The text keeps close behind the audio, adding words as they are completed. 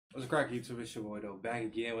What's cracking, YouTube? It's your boy though, back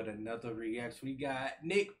again with another reaction. We got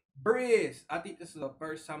Briz. I think this is the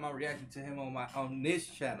first time I'm reacting to him on this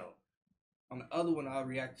channel. On the other one, I'll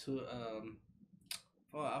react to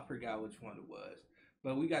well, I forgot which one it was.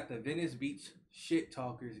 But we got the Venice Beach shit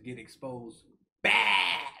talkers get exposed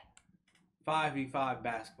bad. 5v5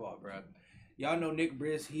 basketball, bro. Y'all know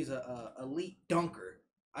Briz. He's a elite dunker.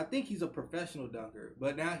 I think he's a professional dunker,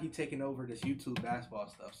 but now he's taking over this YouTube basketball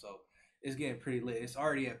stuff. So it's getting pretty lit. It's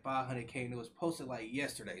already at 500K and it was posted like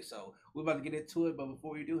yesterday. So we're about to get into it. But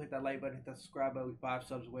before we do, hit that like button, hit that subscribe button. We're 5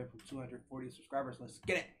 subs away from 240 subscribers. Let's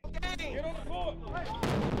get it. Get on the floor.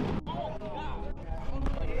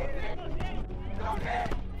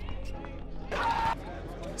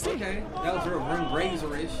 Okay, that was real rim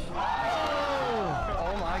razor-ish. Oh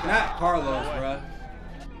my God. Not Carlos, bro.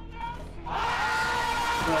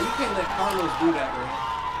 Bro, you can't let Carlos do that, bro.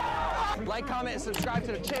 Like, comment, and subscribe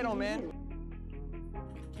to the channel, man.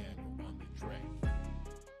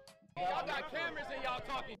 Y'all got cameras and y'all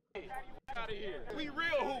talking shit. Out of here. We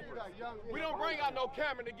real hoopers. We don't bring out no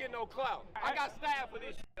camera to get no clout. I got staff for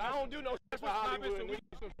this shit. I don't do no shit for Hollywood.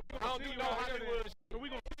 I don't do no Hollywood shit. So we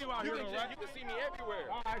gonna see you out here, right? You can see me everywhere.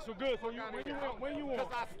 All right, so good. So when you want?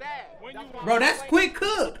 Because I staff. When you want? Bro, that's quick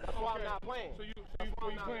cook. That's why I'm not playing. So you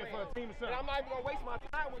playing for a team or And something? I'm not even gonna waste my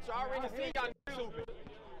time with you. I already see y'all stupid.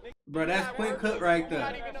 Bro, that's quick cook right there.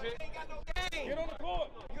 You ain't got no game. Get on the court.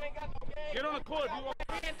 You ain't got no game. Get on the court if you want.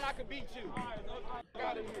 And I can beat you.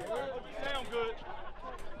 Out of here. Sound good.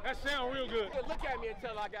 That sound real good. Look at me and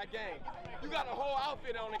tell I got game. You got a whole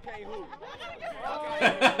outfit on and can't hoop.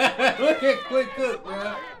 Look at quick cook,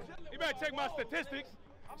 bro. You better check my statistics.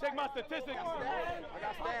 Check my statistics. I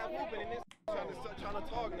got staff hooping in this trying to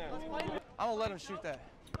talk now. I don't let him shoot that.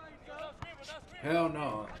 Hell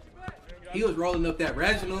no. He was rolling up that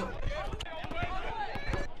Reginald.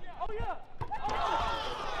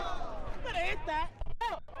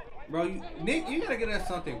 Bro, Nick, you gotta get us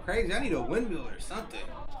something crazy. I need a windmill or something.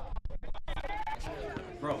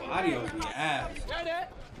 Bro, audio's be ass.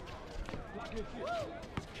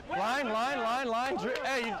 Line.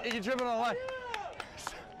 Hey, you dribbling on the line.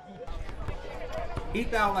 He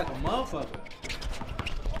fouled like a motherfucker.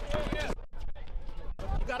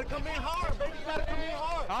 You gotta come in hard, baby. You gotta come in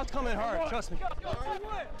hard. I'll come in hard, trust me.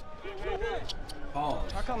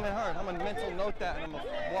 Pause. I'll come in hard. I'm gonna mental note that and I'm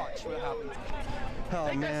gonna watch what happens.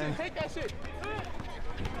 Oh, man. Take that shit.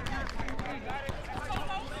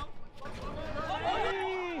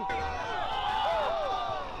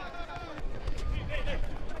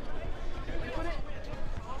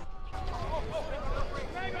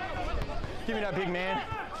 Give me that big man.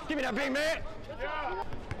 Give me that big man.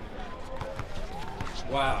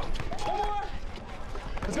 Wow.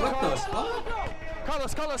 Let's go, What the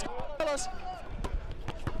Carlos. fuck? Carlos.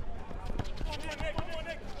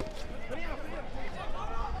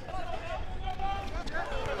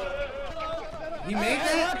 He made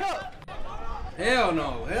that? Hell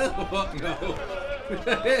no. Hell the fuck no.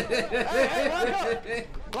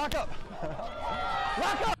 Lock up.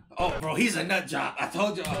 Oh, bro, he's a nut job. I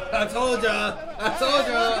told y'all.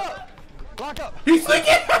 Lock up. He's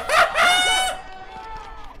flicking.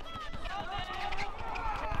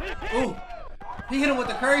 Ooh. He hit him with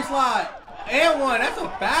the curry slide. And one. That's a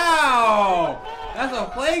foul. That's a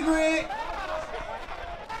flagrant.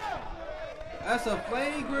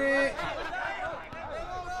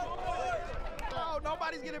 Oh,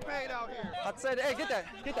 nobody's getting paid out here. I said, hey, get that.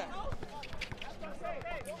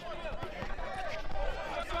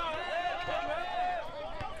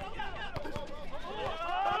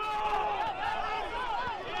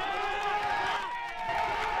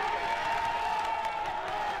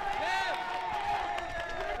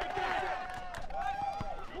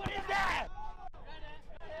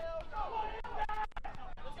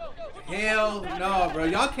 Hell no, bro.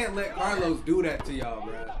 Y'all can't let Carlos do that to y'all,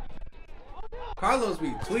 bro. Carlos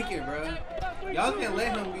be tweaking, bro. Y'all can't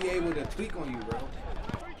let him be able to tweak on you, bro.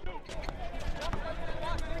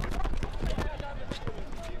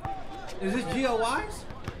 Is this GOYs?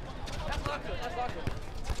 That's locked up.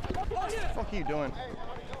 What the fuck are you doing?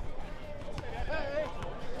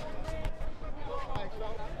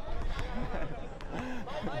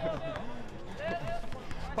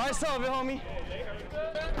 By yourself, homie.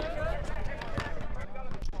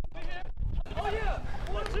 Oh yeah.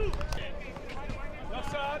 1-2.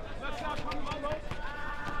 Left side coming my low.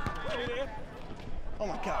 Oh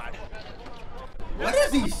my God. What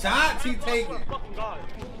is these shots he taking?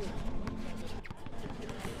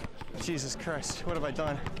 Jesus Christ, what have I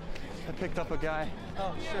done? I picked up a guy.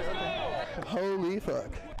 Oh shit, okay. Holy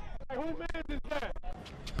fuck. Hey, who man is that?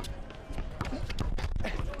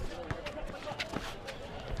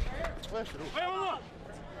 pressure. Hey, hold on.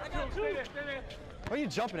 I got two. Stay there. What are you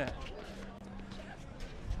jumping at?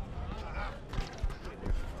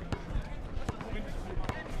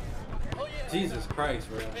 Jesus Christ,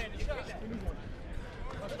 bro.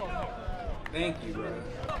 Thank you, bro.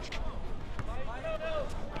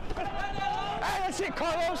 Hey, that's it,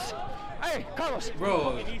 Carlos. Hey, Carlos.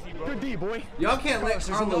 Bro, good D, boy. y'all can't let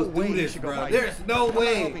Carlos do this, bro. There's no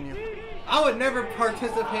way. I would never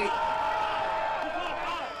participate.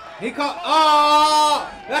 He caught. Oh,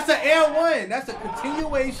 that's an L1. That's a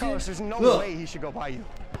continuation. Carlos, there's no way he should go by you.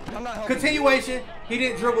 I'm not helping. Continuation. He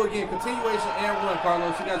didn't dribble again. Continuation. L1,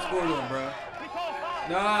 Carlos. You got scored on, bro.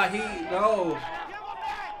 Nah,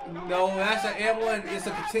 no, that's an M1. It's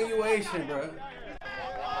a continuation, bro.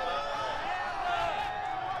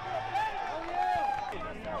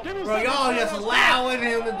 Bro, y'all just allowing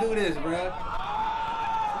him to do this, bro.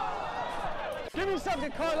 Give me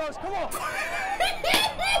something, Carlos. Come on.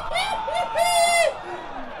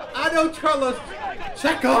 I know Carlos.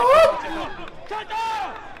 Check up.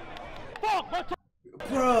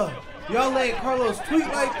 Bro, y'all let Carlos tweet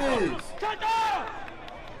like this.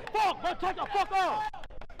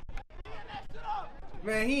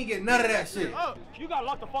 Man, he ain't get none of that shit. You got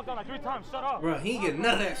locked the fuck down like 3 times. Shut up. Bro, he ain't get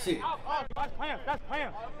none of that shit. That's clams. That's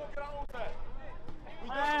clams.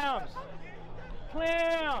 Clams.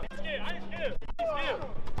 Clams. I ain't scared.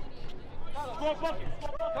 Score bucket.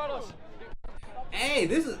 Carlos. Hey,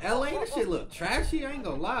 this is LA. This shit look trashy. I ain't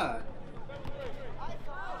gonna lie.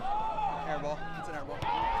 Airball. It's an airball.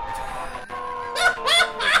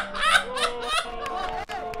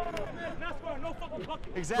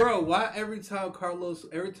 Exactly. Bro, why every time Carlos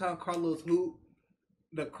hoop,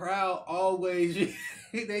 the crowd always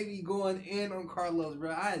they be going in on Carlos,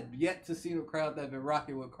 bro. I have yet to see the crowd that been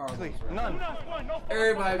rocking with Carlos. Bro. None.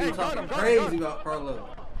 Everybody be talking crazy about Carlos.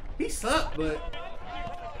 He sucked, but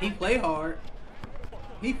he play hard.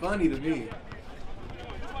 He funny to me.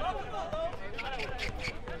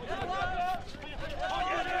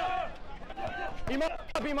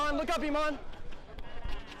 Iman, look up, Iman.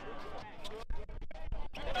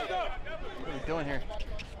 What are we doing here?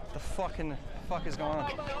 What the fuck is going on?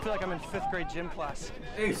 I feel like I'm in 5th grade gym class.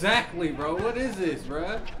 Exactly, bro. What is this,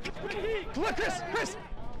 bro? Look, Chris.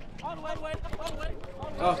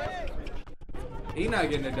 Oh, he not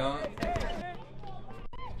getting a dunk.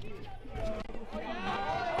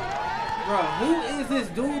 Bro, who is this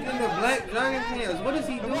dude in the black Giant pants? What is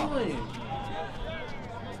he doing?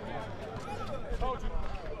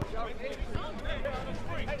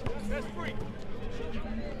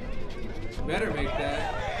 Better make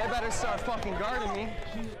that. They better start fucking guarding me.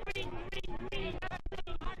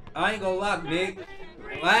 I ain't gonna lie, Nick.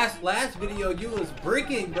 Last video you was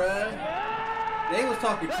bricking, bruh. They was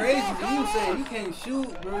talking crazy. You said you can't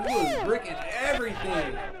shoot, bro. You was bricking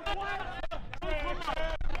everything.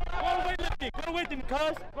 Go with him,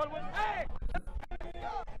 cuz. Hey!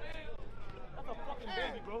 That's a fucking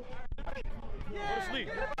baby, bro. Go to sleep.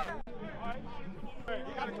 Alright?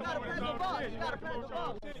 You gotta come over and ball. You gotta play the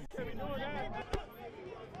ball. You can't be doing that.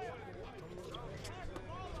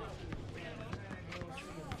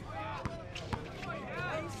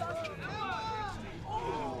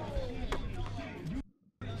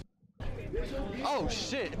 Oh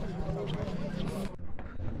shit.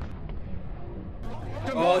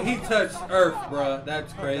 Oh, he touched earth, bruh.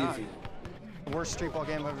 That's crazy. The worst street ball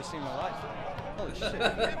game I've ever seen in my life. Holy shit.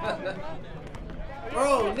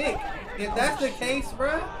 Bro, Nick, if that's the case,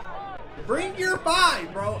 bruh, bring your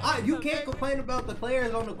 5, bro. You can't complain about the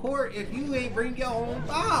players on the court if you ain't bring your own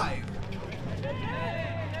 5.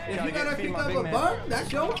 If you gotta pick up a bum, that's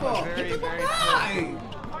your fault. Pick up a 5.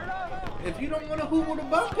 If you don't want to hoop with a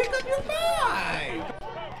bum, pick up your 5.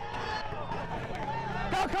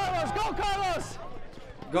 Go Carlos! Go Carlos!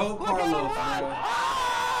 Go Carlos, bro.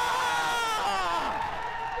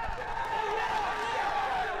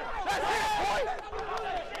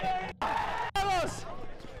 Carlos!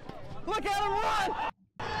 Look at him run!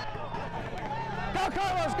 Go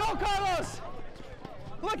Carlos! Go Carlos!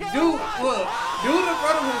 Look at him run! Look, dude in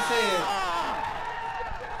front of him said,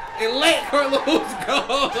 and let Carlos go.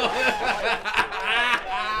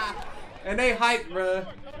 And they hyped, bruh.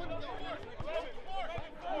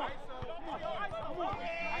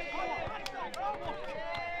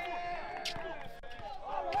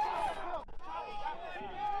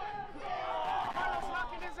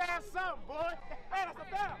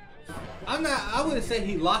 I wouldn't say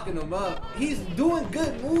he's locking them up. He's doing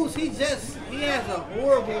good moves. He has a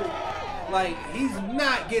horrible, like, he's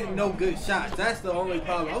not getting no good shots. That's the only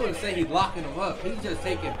problem. I wouldn't say he's locking them up. He's just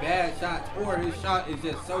taking bad shots, or his shot is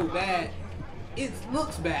just so bad, it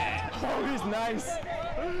looks bad. Oh, he's nice.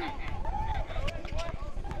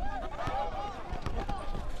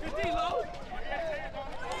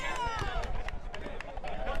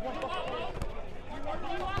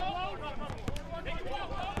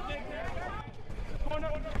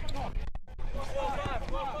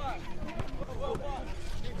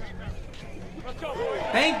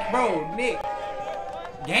 Bro, Nick.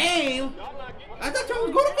 Game? I thought y'all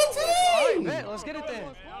was going to 15. All right, man, let's get it then.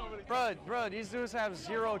 Bro, these dudes have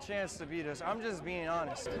zero chance to beat us. I'm just being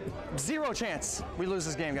honest. Zero chance we lose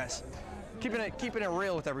this game, guys. Keeping it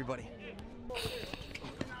real with everybody.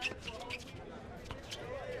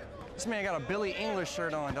 This man got a Billy English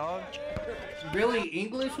shirt on, dog. Billy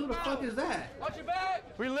English? Who the fuck is that? Watch your back.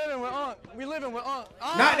 We living with Unc. We living with Unc.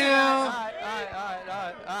 Not now. All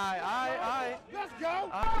right. Let's go.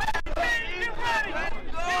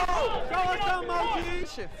 Show us some monkey.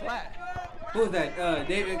 This shit flat. Who is that?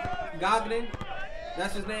 David Goggin?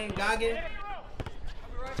 That's his name? Goggin?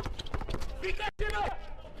 Beat that shit up.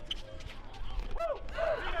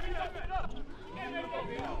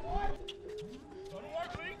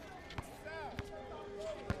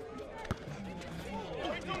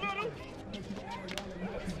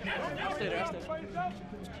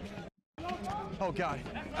 Oh God.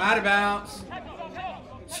 Out of bounds.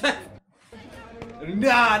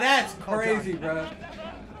 Nah, that's crazy, bro.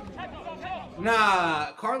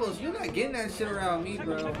 Nah, Carlos, you're not getting that shit around me,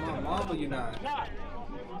 bro. My mama, you're not.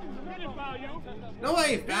 No, I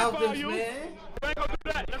ain't fouled this, man. You ain't gonna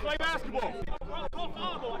do that. Let's play basketball.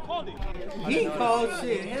 He called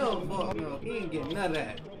shit. Hell, fuck no. He ain't getting none of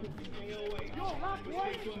that.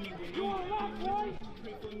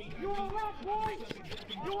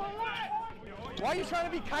 Why are you trying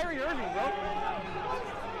to be Kyrie Irving, bro?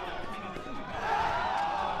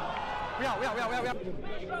 We out.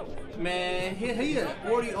 Man, he a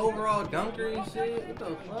 40 overall dunker and shit. What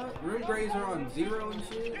the fuck? Room grades are on 0 and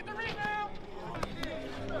shit. Get the rebound.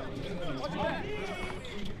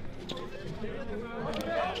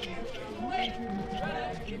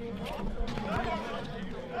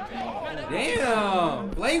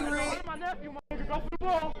 Damn, flagrant. My nephew, my nigga, go for the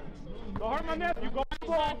ball. Don't hurt my nephew. Go for the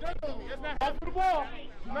ball. Go for the ball.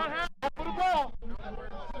 Not half. Go for the ball.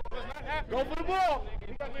 Go for the ball.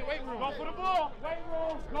 Wait room. Go for the ball. Wait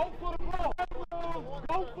room. Go for the ball.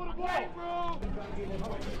 Go for the ball. Wait room.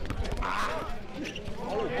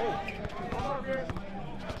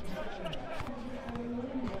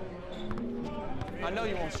 I know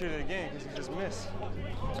you won't shoot it again because you just missed.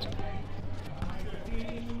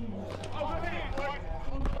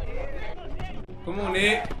 Come on,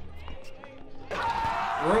 Nick.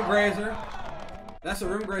 Room grazer. That's a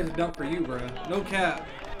room grazer dunk for you, bro. No cap.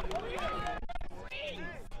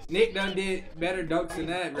 Nick done did better dunks than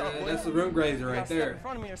that, bro. That's a room grazer right there. In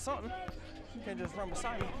front of me or something. You can't just run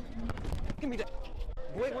beside me. Give me that.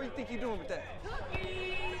 Boy, what do you think you're doing with that?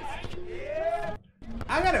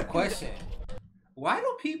 I got a question. Why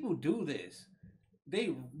do people do this?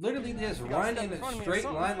 They literally just run in a straight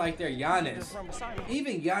line like they're Giannis.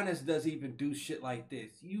 Even Giannis doesn't even do shit like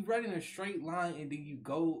this. You run in a straight line and then you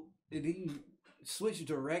go and then you switch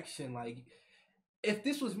direction. Like, if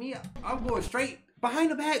this was me, I'm going straight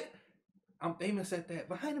behind the back. I'm famous at that.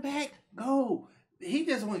 Behind the back, go. He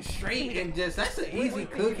just went straight and just, that's an easy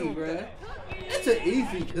cookie, bro. That's an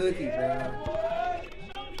easy cookie, bro.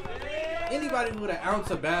 Anybody with an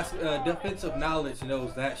ounce of defensive knowledge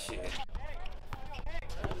knows that shit.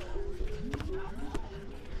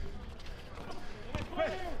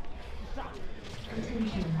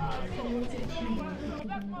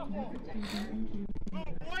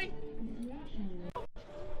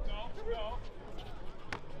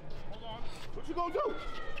 What you gonna do?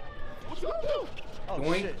 What you gonna do?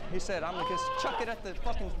 Oh shit, he said I'm gonna just chuck it at the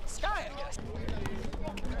fucking sky, I guess.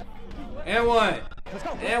 And one. Let's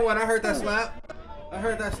go. And one. I heard that slap. I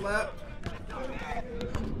heard that slap.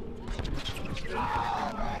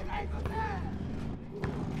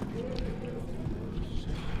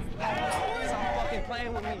 Stop fucking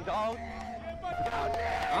playing with me, dog.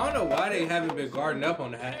 I don't know why they haven't been guarding up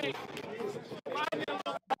on that. Why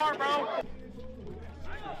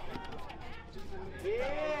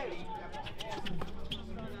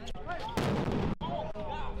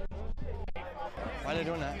are they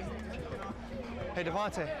doing that? Hey,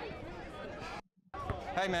 Devontae.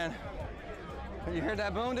 Hey, man. You heard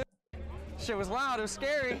that boom, dude? Shit was loud. It was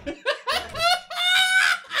scary.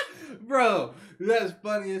 Bro, that's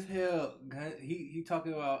funny as hell. He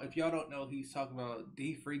talking about, if y'all don't know, he's talking about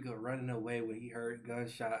D. Friga running away when he heard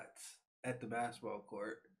gunshots at the basketball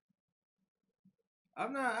court.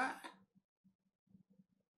 I'm not.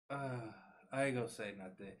 I ain't gonna say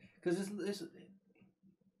nothing because it's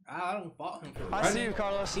I don't fault him for running. I see you,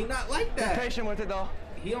 Carlos. He not like that. Be patient with it, though.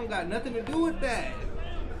 He don't got nothing to do with that.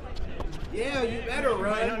 Yeah, you better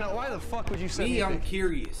run. Wait, no. Why the fuck would you say Me, I'm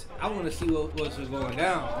curious. I want to see what's going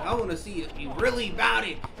down. I want to see if you really about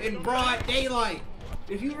it in broad daylight.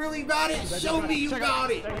 If you really about it, show me you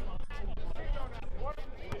about it.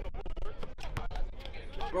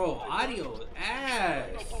 Bro, audio is ass.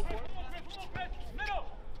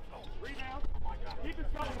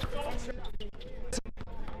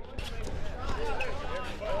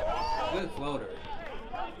 Good floater.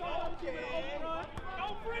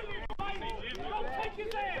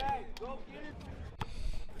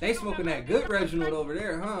 They smoking that good Reginald over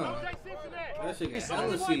there, huh? That shit got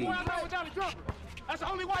hella seeds. That's the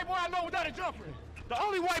only white boy I know without a jumper. The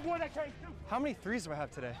only white boy that can't shoot. How many threes do I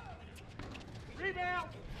have today? Rebound.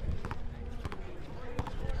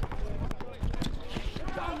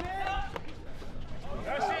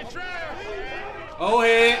 That shit trash. Oh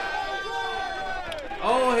hit.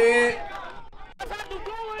 Oh hit.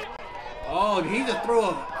 Oh, he just threw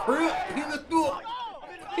a grip. He just threw a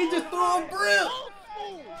grip.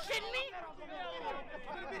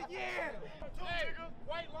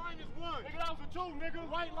 White line is one. Nigga, that was a two, nigga.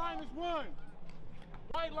 White line is one.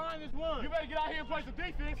 White line is one. You better get out here and play some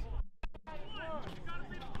defense.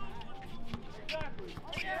 Exactly.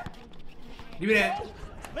 Give me that.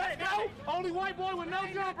 Let it go. Only white boy with no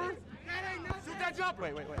jumper. Shoot that jumper.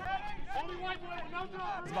 Wait. Only white boy with no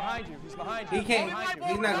jumper. He's behind you. He's behind you. He can't.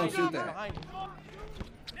 He's not gonna shoot that. Behind you.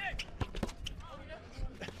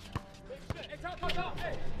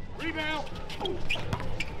 Rebound.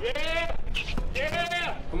 Yeah.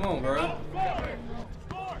 Yeah. Come on, bro.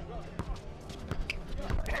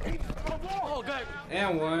 Oh, good.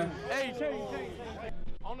 And one. Hey.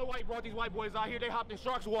 I don't know why you brought these white boys out here. They hopped in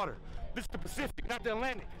shark's water. This is the Pacific, not the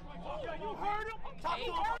Atlantic. You heard him? Talk to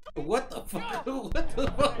him. What the fuck? What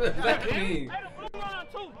the fuck does that mean? Hey, the blue line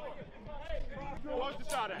too. What's the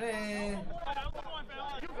shot at? Man.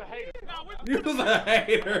 You was a hater. You was a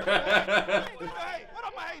hater. What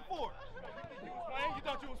am I hate for? You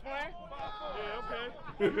thought you was playing?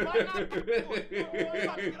 Yeah,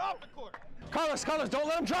 okay. Get off the court. Carlos, don't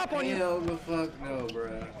let him drop on you. Hell the fuck no,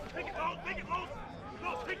 bro. Take it low.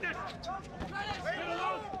 No, take this.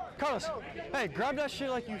 Carlos, hey, grab that shit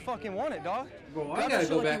like you fucking want it, dog. Bro, I gotta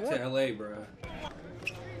go back to LA, bro.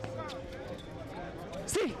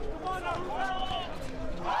 See?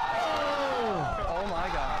 Oh my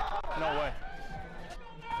god. No way.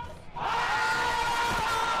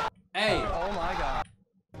 Hey. Oh my god.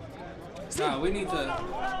 Nah, we need to.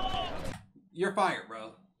 You're fired,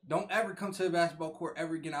 bro. Don't ever come to the basketball court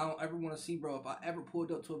ever again. I don't ever want to see, bro. If I ever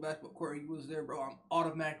pulled up to a basketball court and you was there, bro, I'm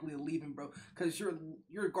automatically leaving, bro. Cause you're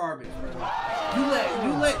garbage, bro. You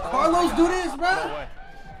let Carlos do this, bro? No way.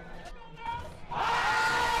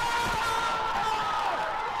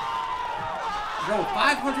 Bro,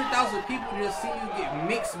 500,000 people just see you get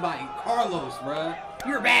mixed by Carlos, bro.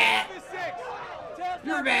 You're bad.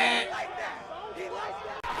 You're bad.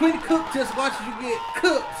 Quinn Cook just watches you get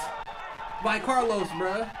cooked by Carlos,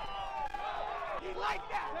 bro.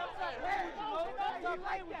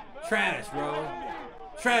 Trash, bro.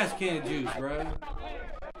 Trash can juice, bro.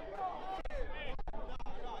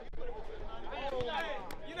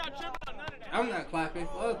 I'm not clapping.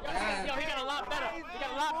 Fuck that. Yo, he got a lot better.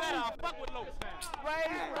 I'll fuck with Logan.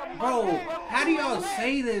 Bro, how do y'all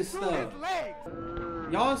say this stuff?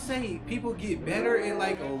 Y'all say people get better in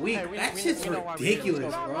like a week. Hey, that shit's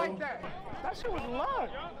ridiculous, bro. That shit was luck.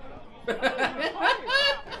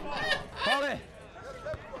 Hold it.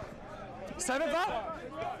 7-5.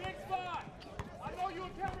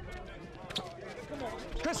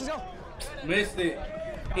 Chris, let's go. Missed it.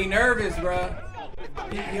 He nervous, bro.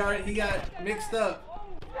 He got mixed up.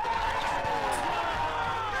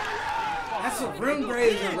 That's a rim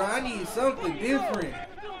grazer, bro. I need something different.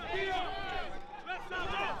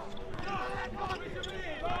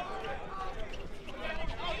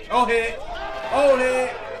 Oh hit. Oh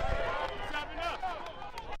hit.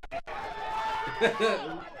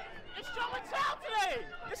 It's show and tell today.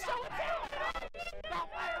 It's show and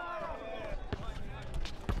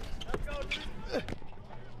tell.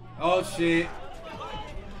 Oh shit.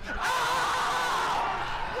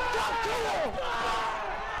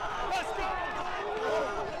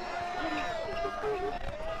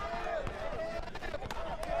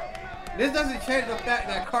 This doesn't change the fact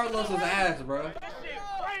that Carlos is ass, bro.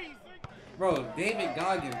 Bro, David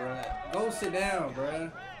Goggin, bro. Go sit down,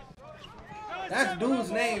 bro. That's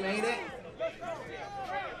dude's name, ain't it?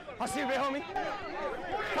 I'll see you, big homie.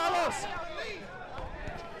 Carlos.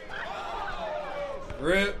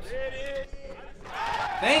 Ripped.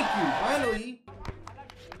 Thank you, finally.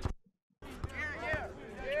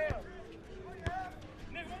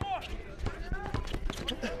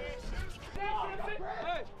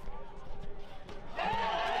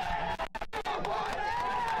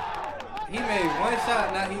 He made one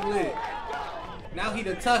shot, now he lit. Now he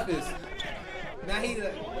the toughest. Now he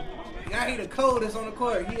the coldest on the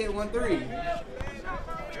court. He hit 1 3.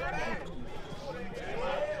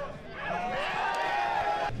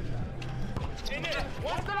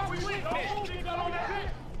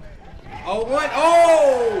 Oh, one.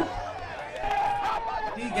 Oh!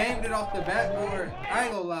 He gamed it off the backboard. I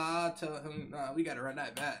ain't gonna lie. I'll tell him, nah, we gotta run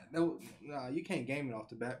that back. No, nah, you can't game it off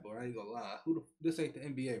the backboard. I ain't gonna lie. This ain't the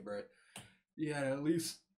NBA, bro. You gotta at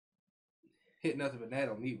least hit nothing but that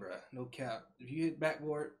on me, bro. No cap. If you hit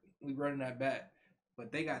backboard, we running that back.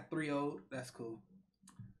 But they got 3-0. That's cool.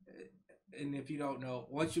 And if you don't know,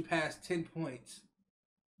 once you pass 10 points,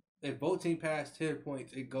 if both teams pass 10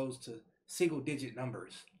 points, it goes to single-digit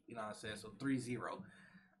numbers. You know what I'm saying? So 3-0.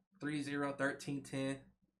 3-0, 13-10.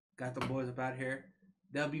 Got the boys up out here.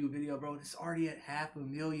 W video, bro. It's already at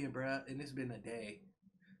 500,000, bro. And it's been a day.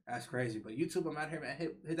 That's crazy. But YouTube, I'm out here, man.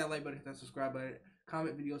 Hit that like button, hit that subscribe button.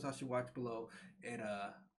 Comment videos I should watch below. And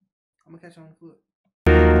I'm going to catch you on the flip.